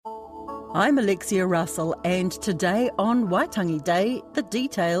I'm Alexia Russell, and today on Waitangi Day, the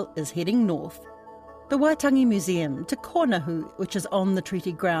detail is heading north. The Waitangi Museum, Te Konahu, which is on the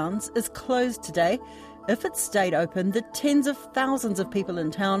treaty grounds, is closed today. If it stayed open, the tens of thousands of people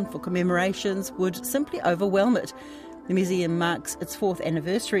in town for commemorations would simply overwhelm it. The museum marks its 4th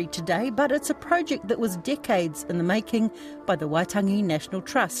anniversary today, but it's a project that was decades in the making by the Waitangi National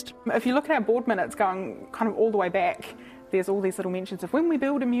Trust. If you look at our board minutes going kind of all the way back, there's all these little mentions of when we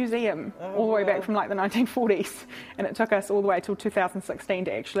build a museum, all the way back from like the 1940s, and it took us all the way till 2016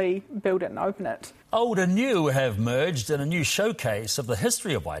 to actually build it and open it. Old and new have merged in a new showcase of the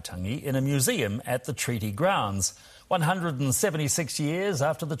history of Waitangi in a museum at the treaty grounds. 176 years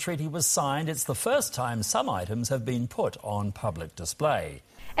after the treaty was signed, it's the first time some items have been put on public display.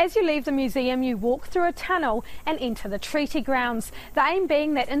 As you leave the museum, you walk through a tunnel and enter the treaty grounds. The aim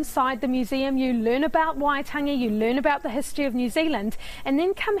being that inside the museum you learn about Waitangi, you learn about the history of New Zealand, and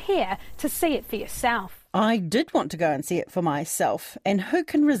then come here to see it for yourself. I did want to go and see it for myself, and who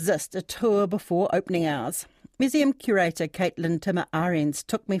can resist a tour before opening hours? Museum curator Caitlin Timmer-Arends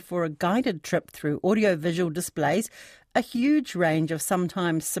took me for a guided trip through audiovisual displays, a huge range of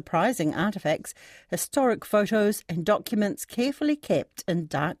sometimes surprising artefacts, historic photos and documents carefully kept in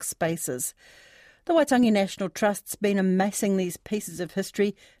dark spaces. The Waitangi National Trust's been amassing these pieces of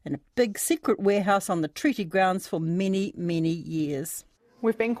history in a big secret warehouse on the treaty grounds for many, many years.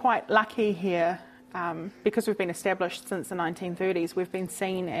 We've been quite lucky here because we've been established since the 1930s. We've been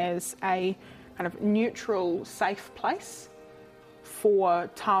seen as a kind of neutral, safe place for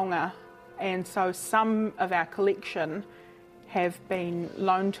taonga, and so some of our collection have been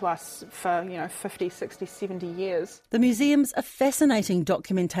loaned to us for 50, 60, 70 years. The museum's a fascinating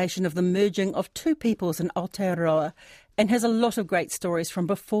documentation of the merging of two peoples in Aotearoa and has a lot of great stories from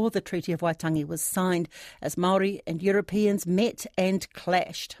before the Treaty of Waitangi was signed, as Māori and Europeans met and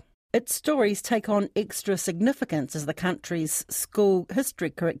clashed. Its stories take on extra significance as the country's school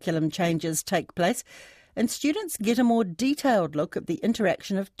history curriculum changes take place, and students get a more detailed look at the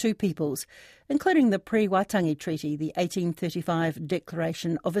interaction of two peoples, including the pre-Waitangi Treaty, the 1835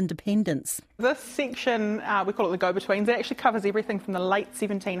 Declaration of Independence. This section, we call it the go-betweens, it actually covers everything from the late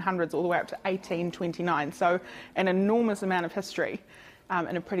 1700s all the way up to 1829, so an enormous amount of history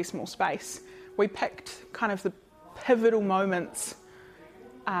in a pretty small space. We picked kind of the pivotal moments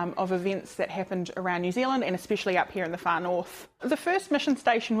of events that happened around New Zealand and especially up here in the far north. The first mission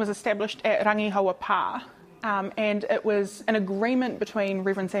station was established at Rangihaua Pa, and it was an agreement between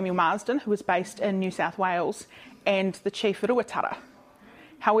Reverend Samuel Marsden, who was based in New South Wales, and the Chief Ruatara.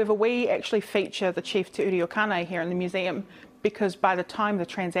 However, we actually feature the Chief Te Uriokane here in the museum because by the time the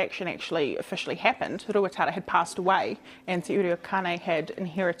transaction actually officially happened, Ruatara had passed away and Te Uriokane had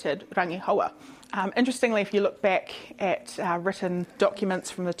inherited Rangihaua. Interestingly, if you look back at written documents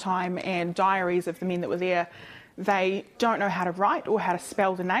from the time and diaries of the men that were there, they don't know how to write or how to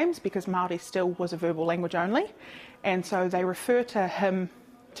spell the names because Māori still was a verbal language only. And so they refer to him,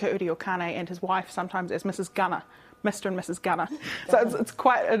 Te Uriokane, and his wife sometimes as Mrs. Gunner, Mr. and Mrs. Gunner. So it's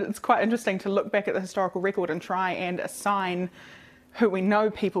quite interesting to look back at the historical record and try and assign who we know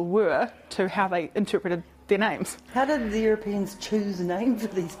people were to how they interpreted their names. How did the Europeans choose a name for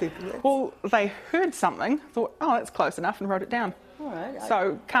these people? Well, they heard something, thought, oh, that's close enough, and wrote it down. All right.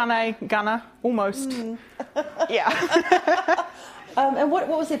 So, Kane, Gunner, almost. Yeah. And what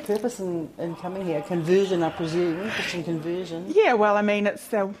was their purpose in coming here? Conversion, I presume, Christian conversion? Yeah, well, I mean, it's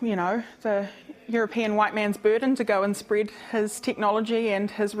the European white man's burden to go and spread his technology and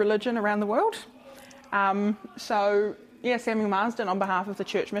his religion around the world. Samuel Marsden, on behalf of the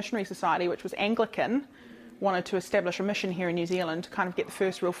Church Missionary Society, which was Anglican, wanted to establish a mission here in New Zealand to kind of get the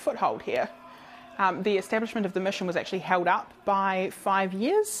first real foothold here. The establishment of the mission was actually held up by 5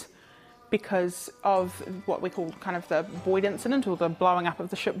 years because of what we call kind of the Boyd incident, or the blowing up of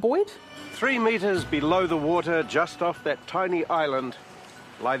the ship Boyd. 3 metres below the water, just off that tiny island,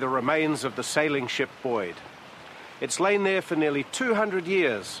 lie the remains of the sailing ship Boyd. It's lain there for nearly 200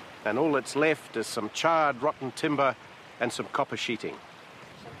 years, and all that's left is some charred, rotten timber and some copper sheeting.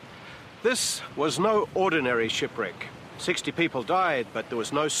 This was no ordinary shipwreck. 60 people died, but there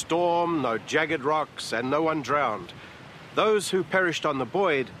was no storm, no jagged rocks, and no one drowned. Those who perished on the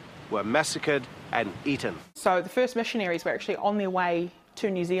Boyd were massacred and eaten. So the first missionaries were actually on their way to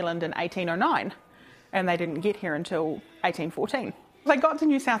New Zealand in 1809, and they didn't get here until 1814. They got to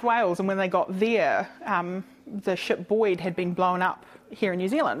New South Wales, and when they got there, the ship Boyd had been blown up here in New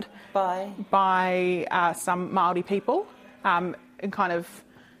Zealand by some Māori people, and kind of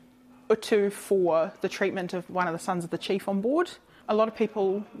utu for the treatment of one of the sons of the chief on board. A lot of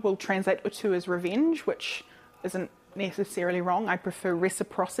people will translate utu as revenge, which isn't necessarily wrong. I prefer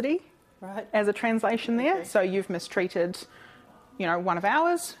reciprocity as a translation there. Okay. So you've mistreated, one of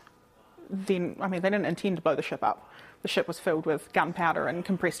ours. Then, they didn't intend to blow the ship up. The ship was filled with gunpowder and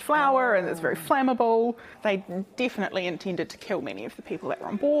compressed flour, and it's very flammable. They definitely intended to kill many of the people that were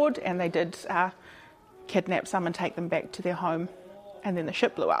on board, and they did kidnap some and take them back to their home, and then the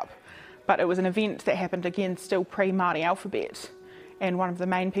ship blew up. But it was an event that happened again still pre-Māori alphabet, and one of the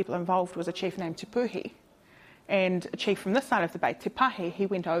main people involved was a chief named Te Puhi. And a chief from this side of the bay, Te Pahi, he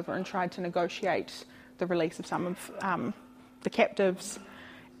went over and tried to negotiate the release of some of the captives.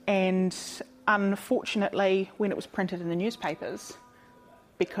 And unfortunately, when it was printed in the newspapers,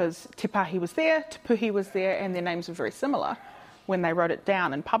 because Te Pahi was there, Te Puhi was there, and their names were very similar, when they wrote it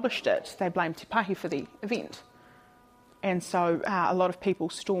down and published it, they blamed Te Pahi for the event. And so a lot of people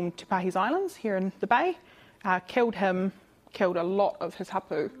stormed Te Pahi's islands here in the bay, killed him, killed a lot of his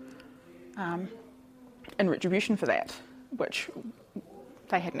hapu in retribution for that, which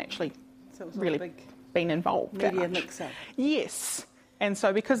they hadn't actually really been involved that much. Mix-up. Yes. And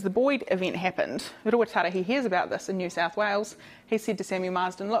so because the Boyd event happened, Ruatara, he hears about this in New South Wales. He said to Samuel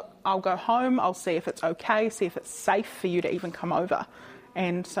Marsden, look, I'll go home, I'll see if it's okay, see if it's safe for you to even come over.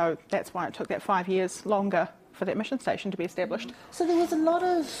 And so that's why it took that 5 years longer for that mission station to be established. So there was a lot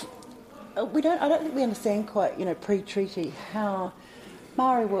of... I don't think we understand quite, pre-treaty, how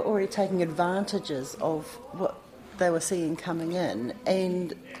Māori were already taking advantages of what they were seeing coming in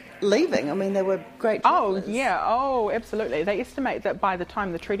and leaving. They were great travelers. Absolutely. They estimate that by the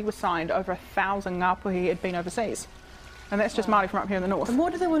time the treaty was signed, over 1,000 Ngāpuhi had been overseas. And that's just Māori from up here in the north. And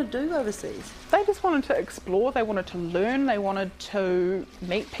what do they want to do overseas? They just wanted to explore, they wanted to learn, they wanted to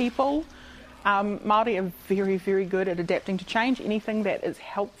meet people. Māori are very, very good at adapting to change. Anything that is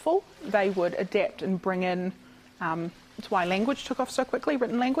helpful, they would adapt and bring in. That's why language took off so quickly,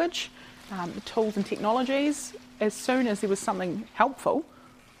 written language, the tools and technologies. As soon as there was something helpful,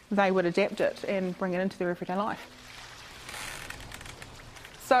 they would adapt it and bring it into their everyday life.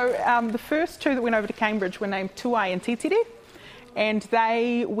 So the first two that went over to Cambridge were named Tuai and Titiri, and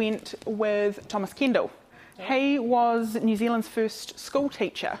they went with Thomas Kendall. He was New Zealand's first school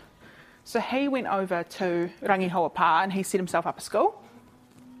teacher. So he went over to Rangihoa Pa and he set himself up a school.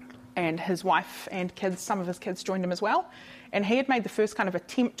 And his wife and kids, some of his kids joined him as well. And he had made the first kind of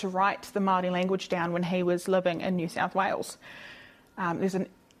attempt to write the Māori language down when he was living in New South Wales. There's an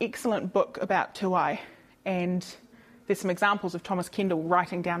excellent book about Tuai, and there's some examples of Thomas Kendall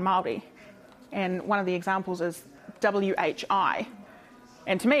writing down Māori. And one of the examples is WHI.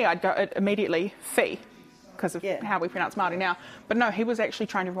 And to me, I'd go immediately Fi, because of how we pronounce Māori now. But no, he was actually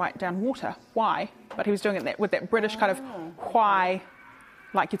trying to write down water, why, but he was doing it with that British kind of why,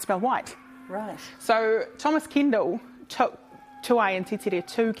 like you'd spell white. Right. So Thomas Kendall took Tuai and Titiri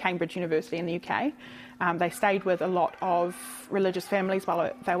to Cambridge University in the UK. They stayed with a lot of religious families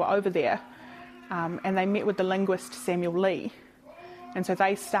while they were over there, and they met with the linguist Samuel Lee. And so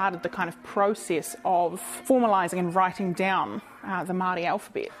they started the kind of process of formalising and writing down the Māori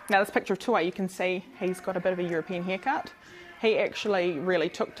alphabet. Now this picture of Tuai, you can see he's got a bit of a European haircut. He actually really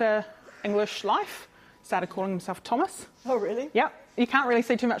took to English life, started calling himself Thomas. Oh, really? Yep. You can't really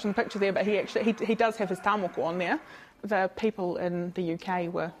see too much in the picture there, but he does have his tāmoko on there. The people in the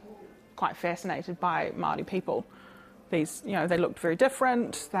UK were quite fascinated by Māori people. These, they looked very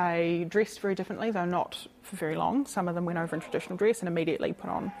different, they dressed very differently, though not for very long. Some of them went over in traditional dress and immediately put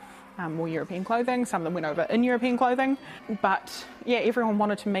on more European clothing. Some of them went over in European clothing. But, everyone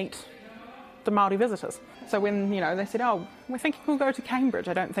wanted to meet the Māori visitors. So when, they said, we're thinking we'll go to Cambridge,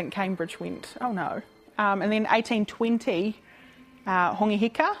 I don't think Cambridge went, oh no. And then 1820, Hongi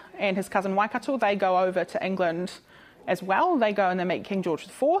Hika and his cousin Waikato, they go over to England as well. They go and they meet King George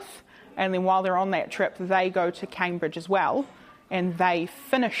IV. And then while they're on that trip, they go to Cambridge as well, and they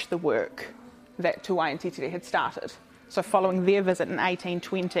finish the work that Tuai and Titiri had started. So following their visit in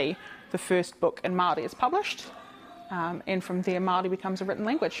 1820, the first book in Māori is published, and from there Māori becomes a written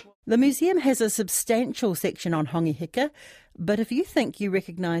language. The museum has a substantial section on Hongi Hika, but if you think you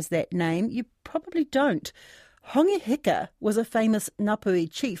recognise that name, you probably don't. Hongi Hika was a famous Ngāpuhi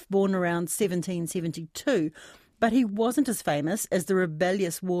chief born around 1772, but he wasn't as famous as the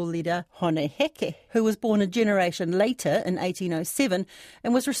rebellious war leader Hone Heke, who was born a generation later in 1807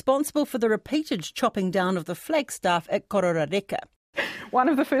 and was responsible for the repeated chopping down of the flagstaff at Kororareka. One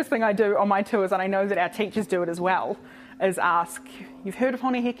of the first things I do on my tours, and I know that our teachers do it as well, is ask, you've heard of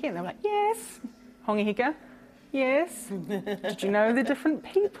Hone Heke? And they're like, yes. Hongi Hika? Yes. Did you know they're different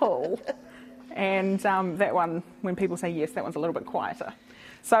people? And that one, when people say yes, that one's a little bit quieter.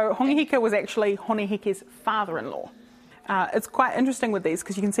 So Hongi Hika was actually Hone Heke's father-in-law. It's quite interesting with these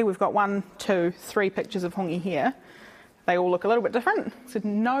because you can see we've got 1, 2, 3 pictures of Hongi here. They all look a little bit different. Said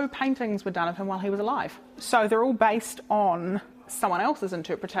no paintings were done of him while he was alive. So they're all based on someone else's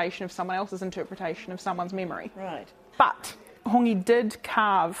interpretation of someone else's interpretation of someone's memory. Right. But Hongi did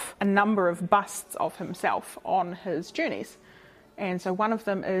carve a number of busts of himself on his journeys. And so one of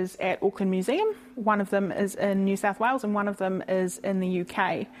them is at Auckland Museum, one of them is in New South Wales, and one of them is in the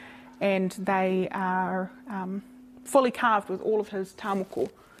UK. And they are fully carved with all of his tāmoko.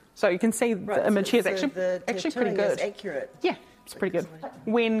 So you can see the image here is actually pretty good. Is accurate. Yeah, it's pretty good.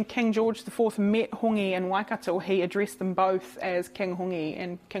 When King George IV met Hongi in Waikato, he addressed them both as King Hongi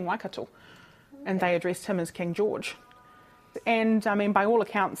and King Waikato. And they addressed him as King George. And, I mean, by all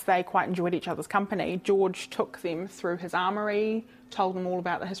accounts, they quite enjoyed each other's company. George took them through his armoury, told them all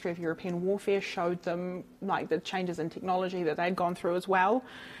about the history of European warfare, showed them, like, the changes in technology that they'd gone through as well,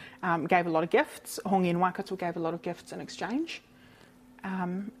 gave a lot of gifts. Hongi and Waikato gave a lot of gifts in exchange.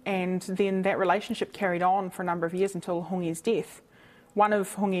 And then that relationship carried on for a number of years until Hongi's death. One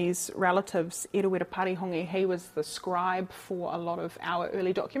of Hongi's relatives, Erowera Pari Hongi, he was the scribe for a lot of our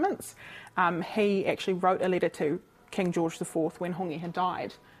early documents. He actually wrote a letter to King George IV when Hongi had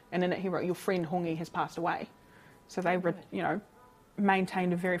died, and in it he wrote, "Your friend Hongi has passed away." So they,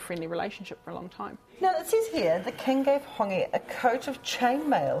 maintained a very friendly relationship for a long time. Now, it says here the king gave Hongi a coat of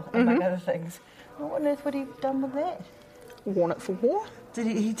chainmail, among other things. What on earth would he have done with that? Worn it for war.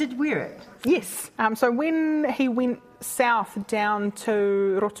 He did wear it? Yes. So when he went south down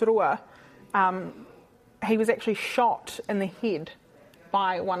to Rotorua, he was actually shot in the head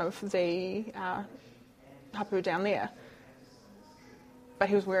by one of the hapu down there. But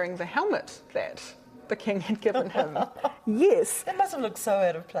he was wearing the helmet that the king had given him. Yes. That must have looked so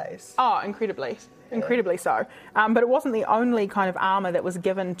out of place. Oh, incredibly so. But it wasn't the only kind of armour that was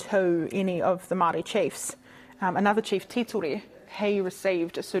given to any of the Māori chiefs. Another chief, Titori, he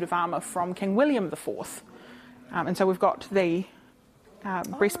received a suit of armour from King William IV. And so we've got the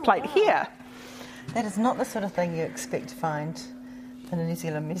breastplate here. That is not the sort of thing you expect to find in a New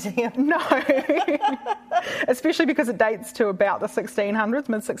Zealand museum. No. Especially because it dates to about the 1600s,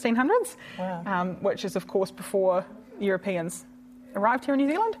 mid-1600s, wow. Which is, of course, before Europeans arrived here in New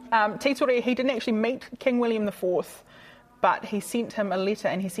Zealand. Titori, he didn't actually meet King William IV, but he sent him a letter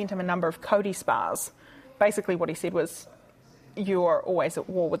and he sent him a number of Cody spars. Basically what he said was, "You're always at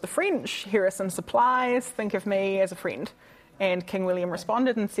war with the French. Here are some supplies. Think of me as a friend." And King William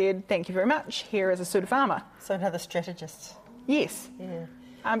responded and said, "Thank you very much. Here is a suit of armour." So another strategist. Yes.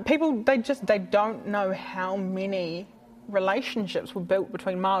 Yeah. People, they don't know how many relationships were built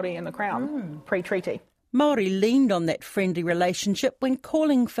between Māori and the Crown pre-treaty. Māori leaned on that friendly relationship when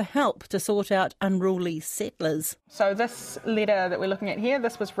calling for help to sort out unruly settlers. So this letter that we're looking at here,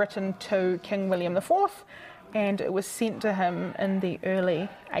 this was written to King William IV, and it was sent to him in the early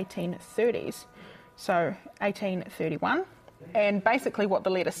 1830s, so 1831. And basically what the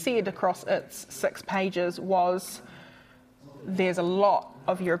letter said across its 6 pages was, there's a lot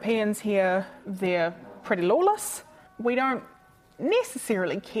of Europeans here, they're pretty lawless. We don't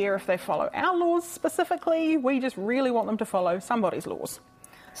necessarily care if they follow our laws specifically, we just really want them to follow somebody's laws.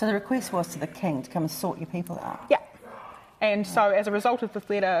 So the request was to the king to come and sort your people out? Yeah. And so as a result of this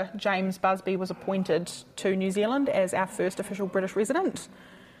letter, James Busby was appointed to New Zealand as our first official British resident.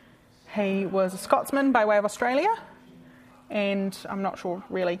 He was a Scotsman by way of Australia, and I'm not sure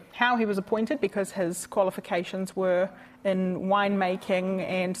really how he was appointed because his qualifications were in winemaking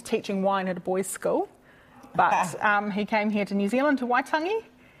and teaching wine at a boys' school. But he came here to New Zealand, to Waitangi.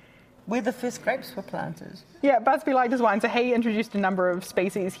 Where the first grapes were planted. Yeah, Busby liked his wine, so he introduced a number of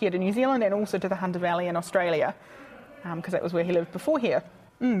species here to New Zealand and also to the Hunter Valley in Australia, because that was where he lived before here.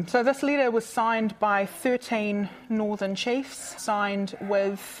 So this letter was signed by 13 northern chiefs, signed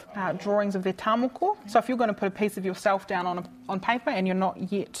with drawings of their tāmoko. So if you're going to put a piece of yourself down on paper and you're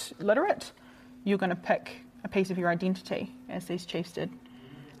not yet literate, you're going to pick a piece of your identity, as these chiefs did.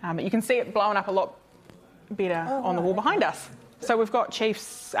 But you can see it blowing up a lot better on the wall behind us. So we've got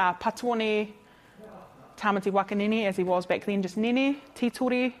chiefs Patuone, Tamati Wakanene, as he was back then, just Nene,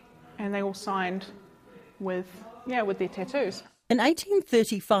 Titori, and they all signed with their tattoos. In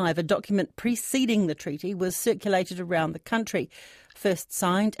 1835, a document preceding the treaty was circulated around the country. First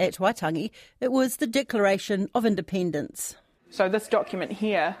signed at Waitangi, it was the Declaration of Independence. So this document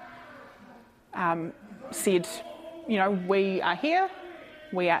here said, we are here,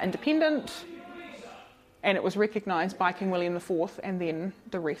 we are independent, and it was recognised by King William IV and then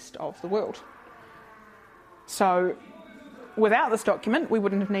the rest of the world. So without this document, we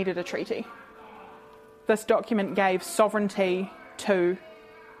wouldn't have needed a treaty. This document gave sovereignty to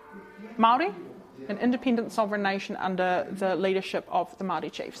Māori, an independent sovereign nation under the leadership of the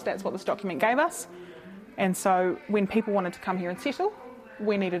Māori chiefs. That's what this document gave us. And so when people wanted to come here and settle,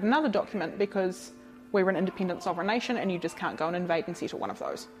 we needed another document because we were an independent sovereign nation and you just can't go and invade and settle one of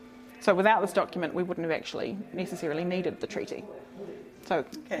those. So without this document, we wouldn't have actually necessarily needed the treaty. So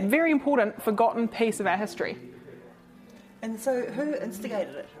very important, forgotten piece of our history. And so who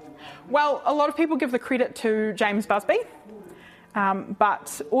instigated it? Well, a lot of people give the credit to James Busby,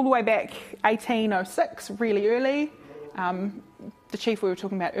 but all the way back 1806, really early, the chief we were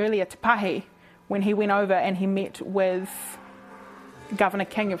talking about earlier, Te Pahi, when he went over and he met with Governor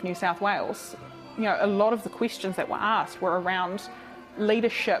King of New South Wales, you know, a lot of the questions that were asked were around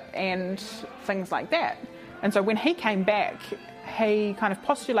leadership and things like that. And so when he came back, he kind of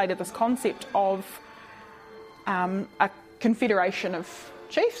postulated this concept of a confederation of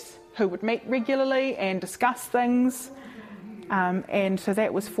chiefs who would meet regularly and discuss things. And so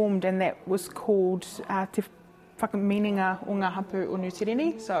that was formed, and that was called Te Whakamininga o Ngā Hapu o New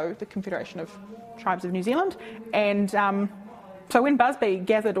Sereni, so the Confederation of Tribes of New Zealand. And so when Busby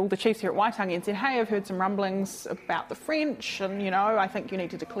gathered all the chiefs here at Waitangi and said, hey, I've heard some rumblings about the French and, you know, I think you need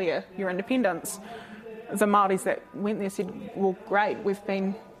to declare your independence, the Māoris that went there said, well, great, we've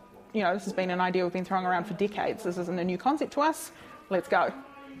been, you know, this has been an idea we've been throwing around for decades. This isn't a new concept to us. Let's go.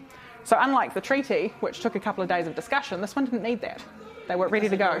 So unlike the treaty, which took a couple of days of discussion, this one didn't need that. They were ready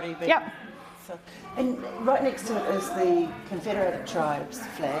to go. Yep. So, and right next to it is the Confederated Tribes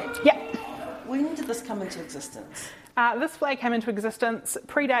flag. Yep. When did this come into existence? This flag came into existence,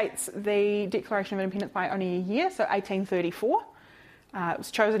 predates the Declaration of Independence by only a year, so 1834. It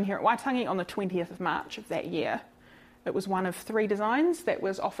was chosen here at Waitangi on the 20th of March of that year. It was one of 3 designs that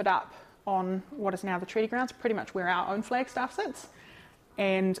was offered up on what is now the treaty grounds, pretty much where our own flagstaff sits.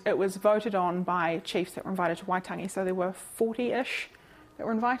 And it was voted on by chiefs that were invited to Waitangi, so there were 40-ish that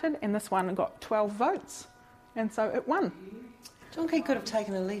were invited, and this one got 12 votes, and so it won. Donkey could have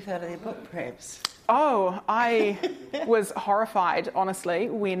taken a leaf out of their book, perhaps. Oh, I was horrified, honestly,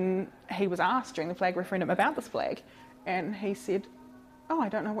 when he was asked during the flag referendum about this flag, and he said, oh, I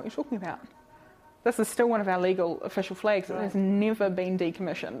don't know what you're talking about. This is still one of our legal official flags that has never been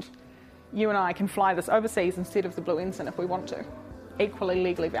decommissioned. You and I can fly this overseas instead of the blue ensign if we want to. Equally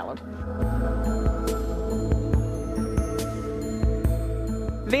legally valid.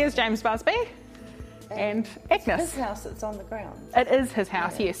 There's James Busby and Agnes. His house that's on the ground. It is his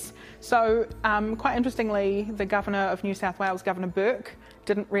house, yes. So quite interestingly, the Governor of New South Wales, Governor Burke,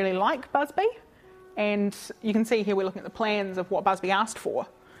 didn't really like Busby. And you can see here we're looking at the plans of what Busby asked for.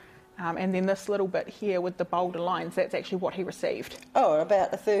 And then this little bit here with the bolder lines, that's actually what he received. Oh,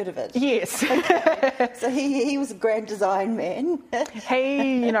 about a third of it. Yes. So he was a grand design man.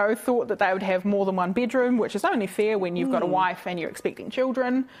 He, you know, thought that they would have more than one bedroom, which is only fair when you've got a wife and you're expecting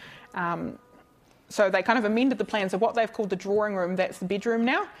children. So they kind of amended the plans of what they've called the drawing room. That's the bedroom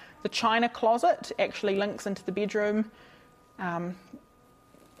now. The china closet actually links into the bedroom.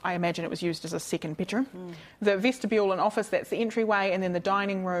 I imagine it was used as a second bedroom. The vestibule and office, that's the entryway, and then the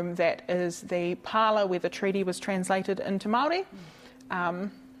dining room, that is the parlour where the treaty was translated into Māori,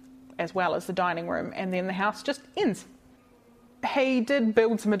 as well as the dining room, and then the house just ends. He did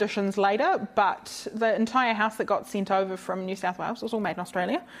build some additions later, but the entire house that got sent over from New South Wales was all made in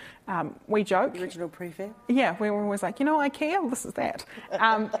Australia. We joke. The original prefab? Yeah, we were always like, you know, IKEA, well, this is that.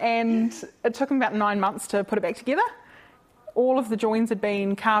 And it took him about 9 months to put it back together. All of the joins had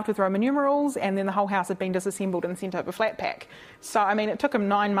been carved with Roman numerals, and then the whole house had been disassembled and sent over flat pack. So, I mean, it took him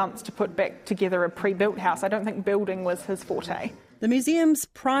 9 months to put back together a pre-built house. I don't think building was his forte. The museum's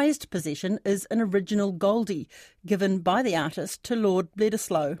prized possession is an original Goldie, given by the artist to Lord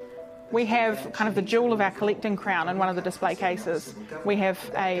Bledisloe. We have kind of the jewel of our collecting crown in one of the display cases. We have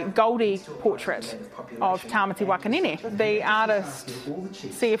a Goldie portrait of Tāmati Wakanene. The artist,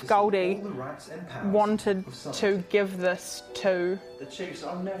 C.F. Goldie, wanted to give this to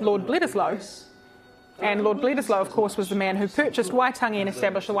Lord Bledisloe. And Lord Bledisloe, of course, was the man who purchased Waitangi and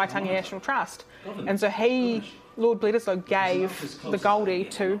established the Waitangi National Trust. And so Lord Bledisloe, gave the Goldie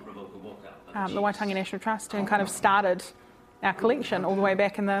to the Waitangi National Trust and kind of started our collection all the way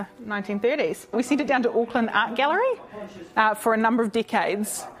back in the 1930s. We sent it down to Auckland Art Gallery for a number of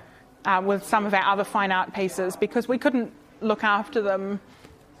decades with some of our other fine art pieces because we couldn't look after them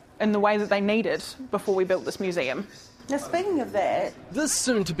in the way that they needed before we built this museum. Now, speaking of that... This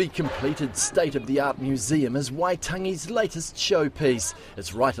soon-to-be-completed state-of-the-art museum is Waitangi's latest showpiece.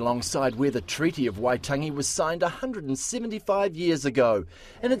 It's right alongside where the Treaty of Waitangi was signed 175 years ago.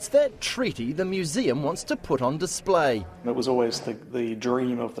 And it's that treaty the museum wants to put on display. It was always the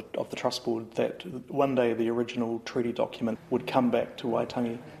dream of the Trust Board that one day the original treaty document would come back to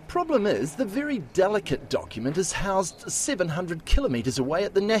Waitangi. problem is, the very delicate document is housed 700 kilometres away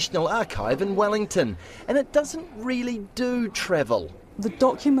at the National Archive in Wellington, and it doesn't really do travel. The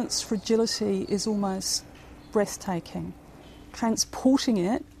document's fragility is almost breathtaking. Transporting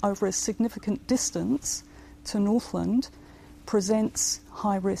it over a significant distance to Northland presents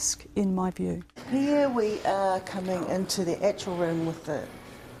high risk, in my view. Here we are coming into the actual room with the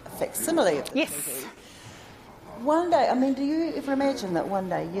facsimile of the treaty. One day, I mean, do you ever imagine that one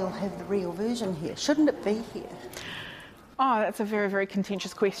day you'll have the real version here? Shouldn't it be here? Oh, that's a very, very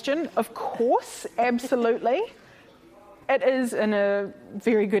contentious question. Of course, absolutely. It is in a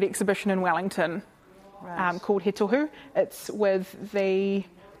very good exhibition in Wellington called He Tohu. It's with the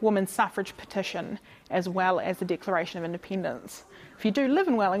women's suffrage petition as well as the Declaration of Independence. If you do live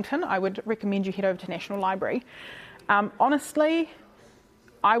in Wellington, I would recommend you head over to National Library. Honestly,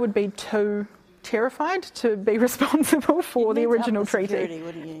 I would be too terrified to be responsible for the original treaty. Security,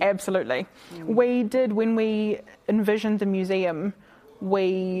 wouldn't you? Absolutely. We did, when we envisioned the museum,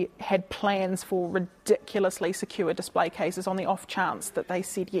 we had plans for ridiculously secure display cases on the off chance that they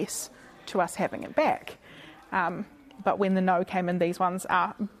said yes to us having it back. But when the no came in, these ones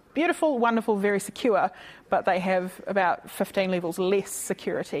are beautiful, wonderful, very secure, but they have about 15 levels less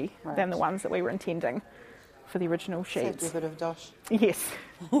security than the ones that we were intending for the original sheets. Saved you a bit of dosh. Yes.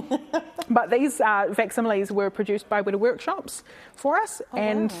 But these facsimiles were produced by Widow Workshops for us,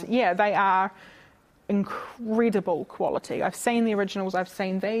 yeah, they are incredible quality. I've seen the originals, I've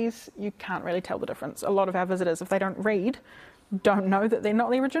seen these. You can't really tell the difference. A lot of our visitors, if they don't read, don't know that they're not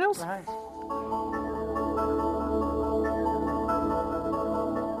the originals. Right.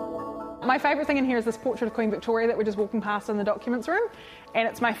 My favourite thing in here is this portrait of Queen Victoria that we're just walking past in the documents room, and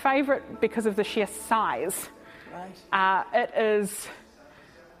it's my favourite because of the sheer size. Right. It is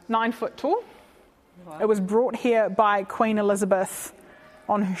 9 foot tall. Wow. It was brought here by Queen Elizabeth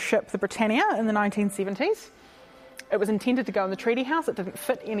on her ship, the Britannia, in the 1970s. It was intended to go in the Treaty House. It didn't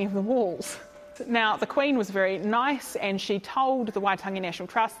fit any of the walls. Now, the Queen was very nice, and she told the Waitangi National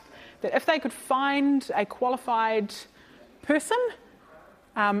Trust that if they could find a qualified person,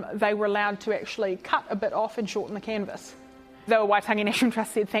 they were allowed to actually cut a bit off and shorten the canvas. The Waitangi National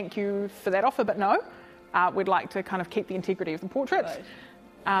Trust said thank you for that offer, but no, we'd like to kind of keep the integrity of the portrait.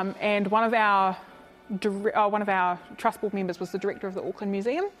 Right. And one of our trust board members was the director of the Auckland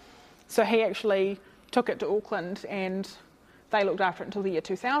Museum, so he actually took it to Auckland and they looked after it until the year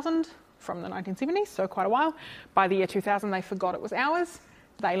 2000 from the 1970s, so quite a while. By the year 2000 they forgot it was ours.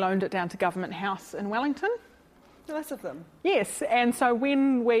 They loaned it down to Government House in Wellington. Nice of them. Yes, and so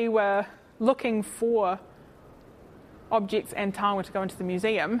when we were looking for objects and taonga to go into the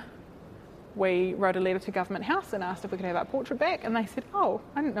museum, we wrote a letter to Government House and asked if we could have our portrait back, and they said, oh,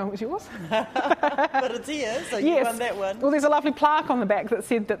 I didn't know it was yours. But it's here, so you won that one. Well, there's a lovely plaque on the back that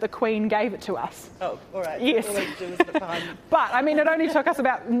said that the Queen gave it to us. Oh, all right. Yes. All we do is the behind. But, I mean, it only took us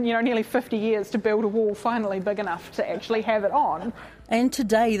about, nearly 50 years to build a wall finally big enough to actually have it on. And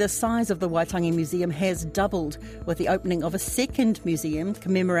today, the size of the Waitangi Museum has doubled with the opening of a second museum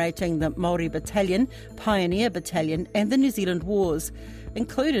commemorating the Māori Battalion, Pioneer Battalion and the New Zealand Wars.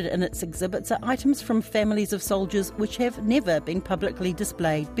 Included in its exhibits are items from families of soldiers which have never been publicly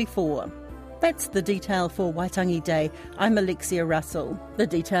displayed before. That's the detail for Waitangi Day. I'm Alexia Russell. The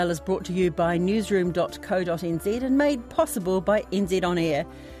detail is brought to you by newsroom.co.nz and made possible by NZ On Air.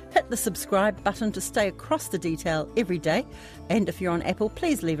 Hit the subscribe button to stay across the detail every day. And if you're on Apple,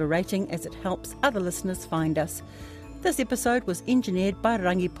 please leave a rating as it helps other listeners find us. This episode was engineered by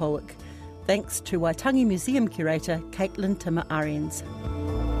Rangi Powick. Thanks to Waitangi Museum curator Caitlin Timmer-Ariens.